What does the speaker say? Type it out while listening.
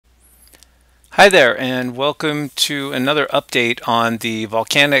Hi there, and welcome to another update on the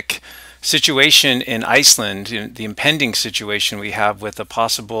volcanic situation in Iceland, the impending situation we have with a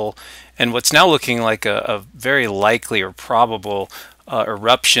possible and what's now looking like a very likely or probable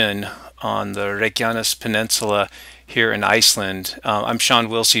eruption on the Reykjanes Peninsula here in Iceland. I'm Shawn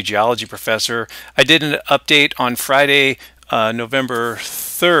Willsey, geology professor. I did an update on Friday, November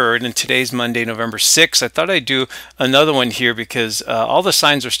 3rd, and today's Monday, November 6th. I thought I'd do another one here because all the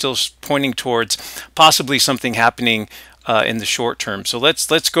signs are still pointing towards possibly something happening in the short term. So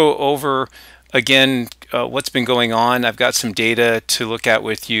let's go over again what's been going on. I've got some data to look at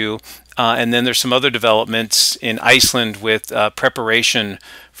with you, and then there's some other developments in Iceland with preparation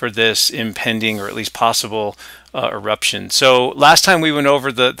for this impending or at least possible eruption. So last time we went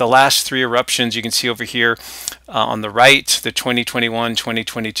over the last three eruptions. You can see over here on the right, the 2021,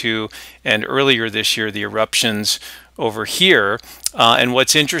 2022, and earlier this year, the eruptions over here. And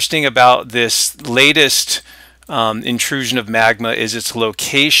what's interesting about this latest intrusion of magma is its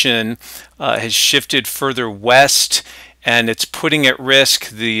location has shifted further west, and it's putting at risk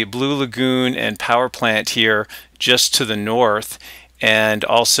the Blue Lagoon and power plant here just to the north, and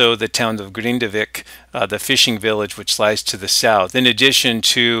also the town of Grindavik, the fishing village, which lies to the south, in addition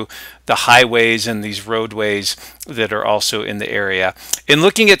to the highways and these roadways that are also in the area. In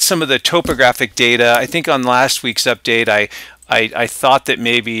looking at some of the topographic data, I think on last week's update, I thought that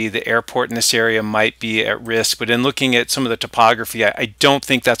maybe the airport in this area might be at risk, but in looking at some of the topography, I don't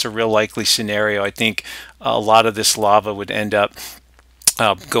think that's a real likely scenario. I think a lot of this lava would end up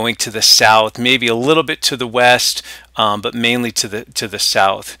going to the south, maybe a little bit to the west, but mainly to the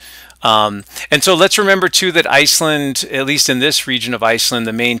south. And so let's remember too that Iceland, at least in this region of Iceland,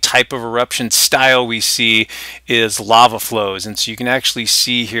 the main type of eruption style we see is lava flows. And so you can actually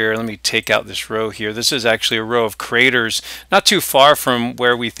see here, let me take out this row here. This is actually a row of craters not too far from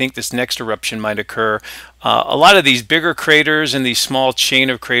where we think this next eruption might occur. A lot of these bigger craters and these small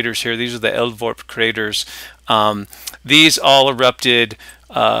chain of craters here, these are the Eldvorp craters. These all erupted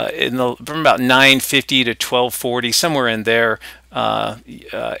from about 950 to 1240, somewhere in there,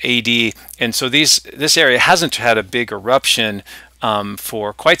 AD. And so this area hasn't had a big eruption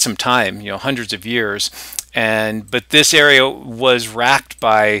for quite some time, hundreds of years. But this area was racked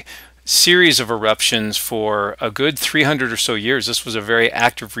by series of eruptions for a good 300 or so years. This was a very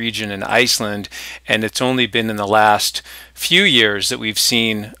active region in Iceland, and it's only been in the last few years that we've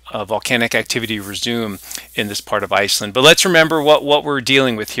seen volcanic activity resume in this part of Iceland. But let's remember what we're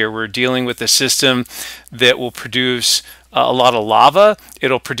dealing with here. We're dealing with a system that will produce a lot of lava.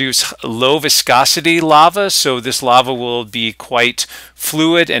 It'll produce low viscosity lava, so this lava will be quite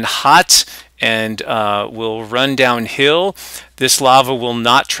fluid and hot and will run downhill. This lava will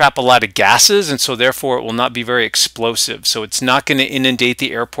not trap a lot of gases, and so therefore it will not be very explosive. So it's not going to inundate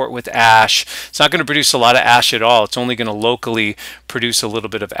the airport with ash. It's not going to produce a lot of ash at all. It's only going to locally produce a little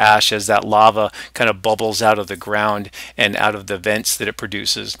bit of ash as that lava kind of bubbles out of the ground and out of the vents that it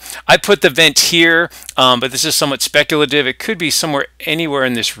produces. I put the vent here, but this is somewhat speculative. It could be somewhere anywhere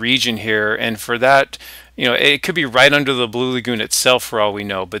in this region here, and for that, it could be right under the Blue Lagoon itself for all we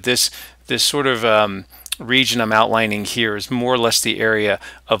know. But this sort of region I'm outlining here is more or less the area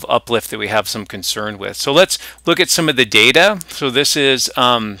of uplift that we have some concern with. So let's look at some of the data. So this is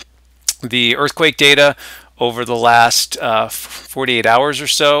the earthquake data over the last 48 hours or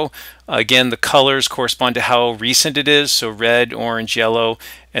so. Again, the colors correspond to how recent it is, so red, orange, yellow,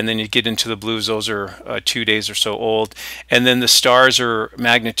 and then you get into the blues. Those are 2 days or so old. And then the stars are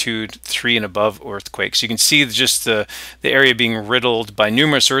magnitude 3 and above earthquakes. You can see just the area being riddled by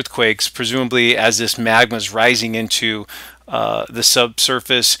numerous earthquakes, presumably as this magma is rising into the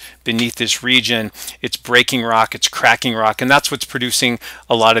subsurface beneath this region. It's breaking rock, it's cracking rock, and that's what's producing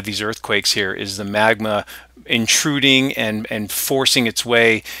a lot of these earthquakes here, is the magma intruding and forcing its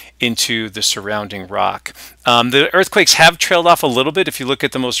way into the surrounding rock. The earthquakes have trailed off a little bit. If you look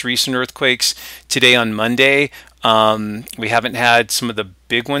at the most recent earthquakes today on Monday, we haven't had some of the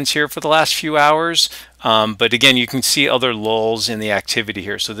big ones here for the last few hours. But again, you can see other lulls in the activity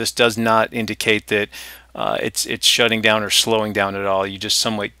here. So this does not indicate that it's shutting down or slowing down at all. You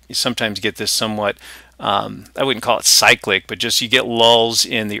sometimes get this somewhat, I wouldn't call it cyclic, but just you get lulls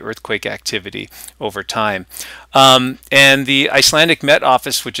in the earthquake activity over time. And the Icelandic Met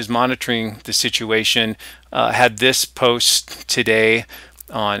Office, which is monitoring the situation, had this post today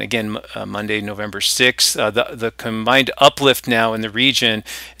on, again, Monday, November 6th. The combined uplift now in the region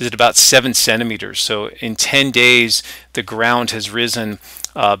is at about 7 centimeters. So in 10 days, the ground has risen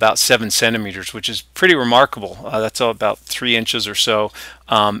about 7 centimeters, which is pretty remarkable. That's all about 3 inches or so,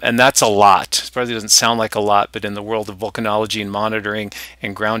 and that's a lot. It probably doesn't sound like a lot, but in the world of volcanology and monitoring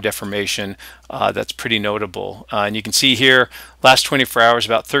and ground deformation, that's pretty notable. And you can see here, last 24 hours,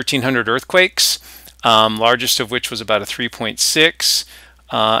 about 1,300 earthquakes, largest of which was about a 3.6.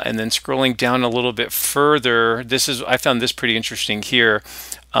 And then scrolling down a little bit further, I found this pretty interesting here.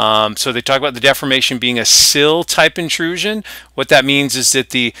 So they talk about the deformation being a sill type intrusion. What that means is that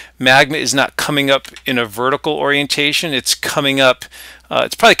the magma is not coming up in a vertical orientation. It's coming up,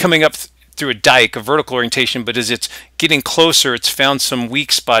 it's probably coming up through a dike, a vertical orientation, but as it's getting closer, it's found some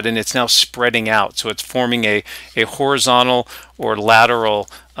weak spot and it's now spreading out. So it's forming a horizontal or lateral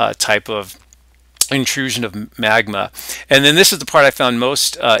type of intrusion of magma. And then this is the part I found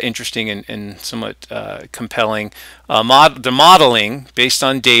most interesting and somewhat compelling. The modeling based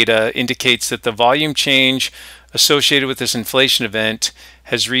on data indicates that the volume change associated with this inflation event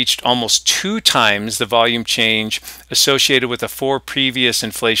has reached almost 2 times the volume change associated with the 4 previous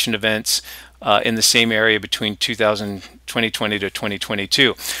inflation events in the same area between 2020 to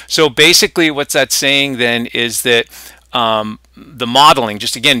 2022. So basically what that's saying then is that the modeling,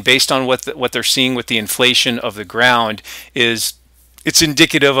 just again based on what they're seeing with the inflation of the ground, is it's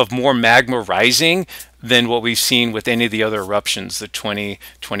indicative of more magma rising than what we've seen with any of the other eruptions, the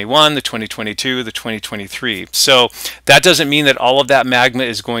 2021, the 2022, the 2023. So that doesn't mean that all of that magma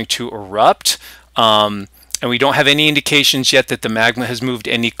is going to erupt, and we don't have any indications yet that the magma has moved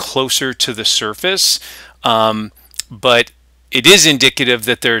any closer to the surface, but it is indicative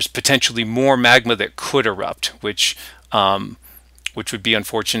that there's potentially more magma that could erupt, which would be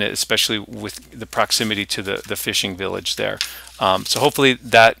unfortunate, especially with the proximity to the fishing village there. So hopefully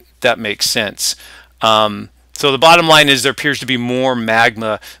that makes sense. So the bottom line is there appears to be more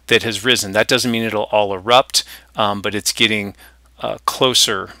magma that has risen. That doesn't mean it'll all erupt, but it's getting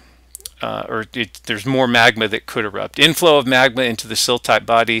closer, there's more magma that could erupt. Inflow of magma into the sill-type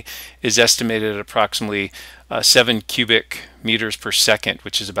body is estimated at approximately 7 cubic meters per second,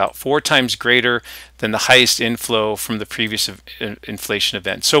 which is about 4 times greater than the highest inflow from the previous inflation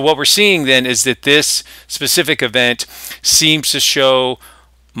event. So what we're seeing then is that this specific event seems to show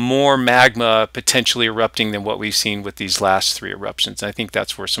more magma potentially erupting than what we've seen with these last 3 eruptions. And I think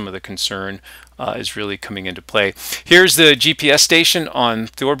that's where some of the concern is really coming into play. Here's the GPS station on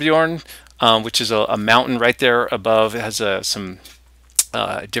Thorbjorn, which is a mountain right there above. It has some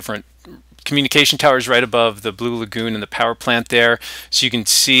different communication towers right above the Blue Lagoon and the power plant there. So you can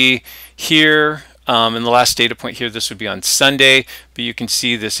see here, in the last data point here, this would be on Sunday, but you can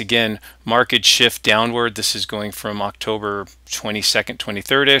see this again, marked shift downward. This is going from October 22nd,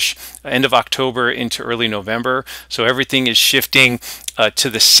 23rd-ish, end of October into early November. So everything is shifting to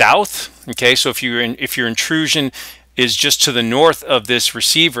the south. Okay, so if your intrusion is just to the north of this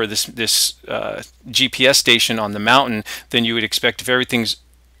receiver, this GPS station on the mountain, then you would expect, if everything's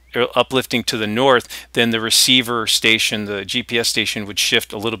uplifting to the north, then the receiver station, the GPS station, would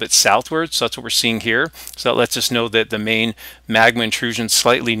shift a little bit southward. So that's what we're seeing here. So that lets us know that the main magma intrusion is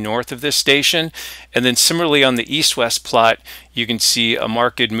slightly north of this station. And then similarly on the east-west plot, you can see a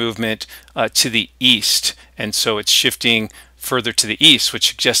marked movement to the east. And so it's shifting further to the east, which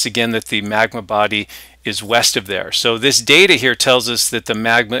suggests again that the magma body is west of there. So this data here tells us that the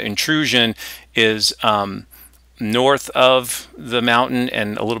magma intrusion is north of the mountain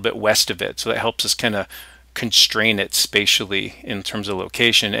and a little bit west of it. So that helps us kind of constrain it spatially in terms of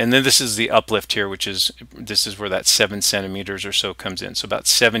location. And then this is the uplift here, this is where that 7 centimeters or so comes in. So about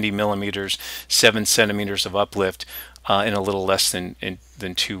 70 millimeters, 7 centimeters of uplift in a little less than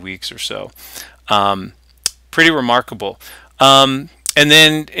 2 weeks or so. Pretty remarkable. And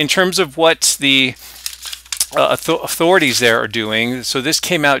then in terms of what the authorities there are doing, so this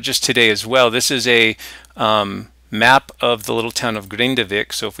came out just today as well. This is a map of the little town of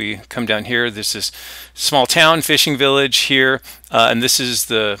Grindavik. So if we come down here, this is small town, fishing village here, and this is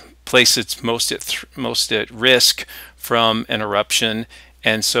the place that's most at risk from an eruption.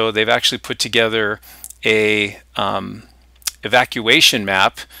 And so they've actually put together a evacuation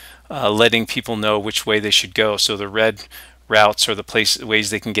map, letting people know which way they should go. So the red routes are the ways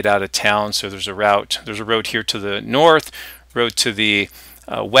they can get out of town. So there's a road here to the north, road to the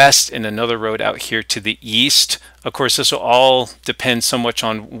west, and another road out here to the east. Of course, this will all depend so much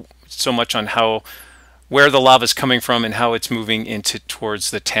on where the lava is coming from and how it's moving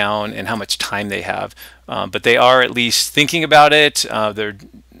towards the town and how much time they have. But they are at least thinking about it. They're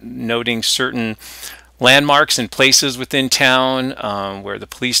noting certain landmarks and places within town, where the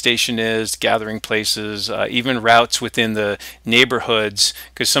police station is, gathering places, even routes within the neighborhoods,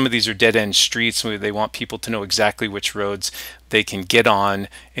 because some of these are dead-end streets where they want people to know exactly which roads they can get on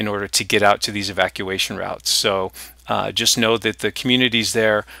in order to get out to these evacuation routes. So just know that the communities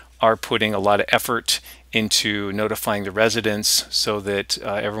there are putting a lot of effort into notifying the residents so that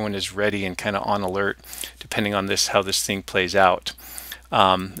everyone is ready and kind of on alert depending on how this thing plays out.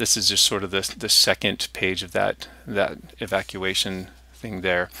 This is just sort of the second page of that evacuation thing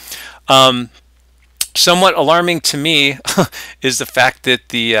there. Somewhat alarming to me is the fact that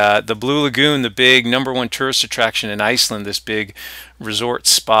the Blue Lagoon, the big #1 tourist attraction in Iceland, this big resort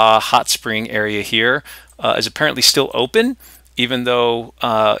spa hot spring area here, is apparently still open, even though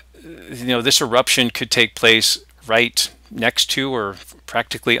this eruption could take place right next to or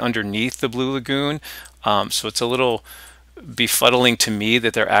practically underneath the Blue Lagoon. So it's a little befuddling to me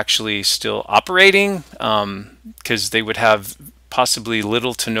that they're actually still operating, because they would have possibly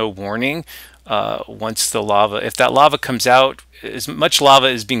little to no warning once the lava, if that lava comes out, as much lava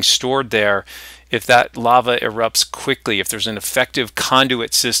is being stored there, if that lava erupts quickly, if there's an effective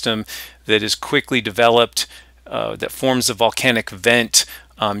conduit system that is quickly developed, that forms a volcanic vent,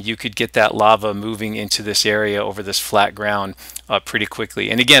 you could get that lava moving into this area over this flat ground pretty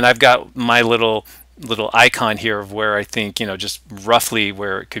quickly. And again, I've got my little icon here of where I think, just roughly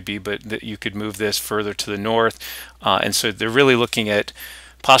where it could be, but that you could move this further to the north. And so they're really looking at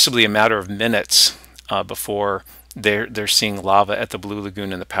possibly a matter of minutes before they're seeing lava at the Blue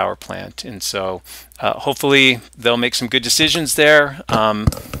Lagoon and the power plant. And so hopefully they'll make some good decisions there.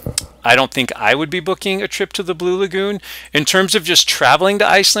 I don't think I would be booking a trip to the Blue Lagoon. In terms of just traveling to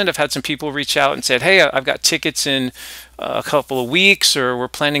Iceland, I've had some people reach out and said, hey, I've got tickets in a couple of weeks, or we're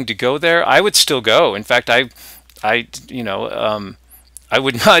planning to go there. I would still go. In fact, I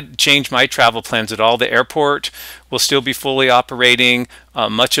would not change my travel plans at all. The airport will still be fully operating.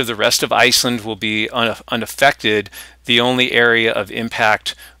 Much of the rest of Iceland will be unaffected. The only area of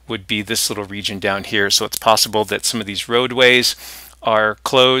impact would be this little region down here. So it's possible that some of these roadways are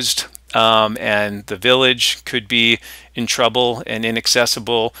closed, and the village could be in trouble and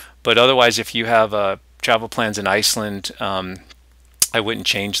inaccessible. But otherwise, if you have travel plans in Iceland, I wouldn't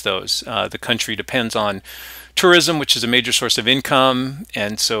change those. The country depends on tourism, which is a major source of income,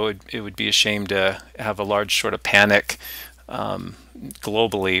 and so it would be a shame to have a large sort of panic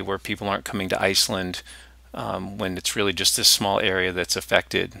globally where people aren't coming to Iceland when it's really just this small area that's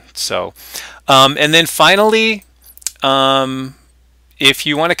affected. So, and then finally, if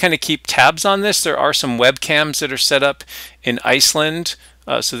you want to kind of keep tabs on this, there are some webcams that are set up in Iceland.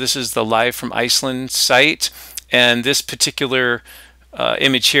 So this is the Live from Iceland site, and this particular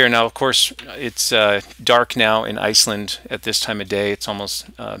image here, now of course it's dark now in Iceland at this time of day. It's almost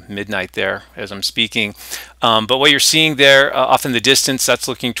midnight there as I'm speaking. But what you're seeing there off in the distance, that's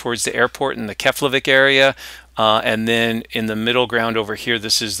looking towards the airport in the Keflavik area. And then in the middle ground over here,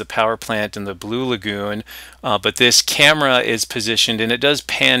 this is the power plant in the Blue Lagoon. But this camera is positioned, and it does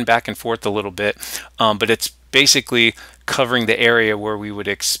pan back and forth a little bit, but it's basically covering the area where we would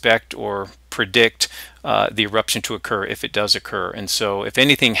expect or predict the eruption to occur if it does occur. And so if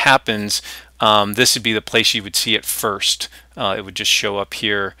anything happens, this would be the place you would see it first. It would just show up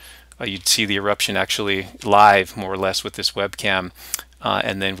here. You'd see the eruption actually live, more or less, with this webcam.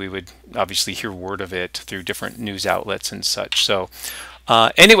 And then we would obviously hear word of it through different news outlets and such. So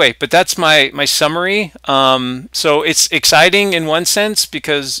anyway, but that's my summary. So it's exciting in one sense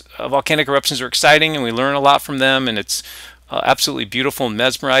because volcanic eruptions are exciting and we learn a lot from them, and it's absolutely beautiful and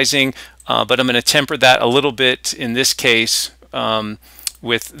mesmerizing. But I'm going to temper that a little bit in this case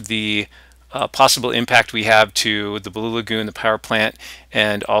with the possible impact we have to the Blue Lagoon, the power plant,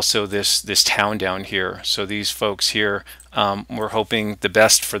 and also this town down here. So these folks here, we're hoping the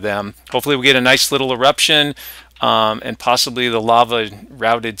best for them. Hopefully we get a nice little eruption, and possibly the lava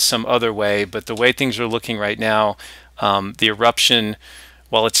routed some other way. But the way things are looking right now, the eruption,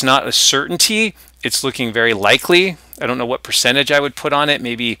 while it's not a certainty, it's looking very likely. I don't know what percentage I would put on it,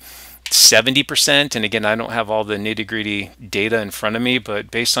 maybe 70%. And again, I don't have all the nitty-gritty data in front of me,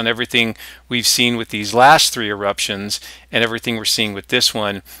 but based on everything we've seen with these last 3 eruptions and everything we're seeing with this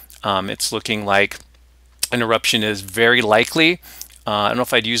one, it's looking like an eruption is very likely. I don't know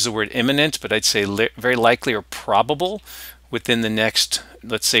if I'd use the word imminent, but I'd say very likely or probable within the next,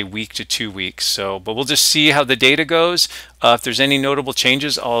 let's say, week to 2 weeks. So, but we'll just see how the data goes. If there's any notable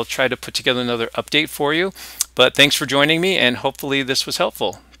changes, I'll try to put together another update for you. But thanks for joining me, and hopefully this was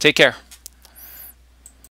helpful. Take care.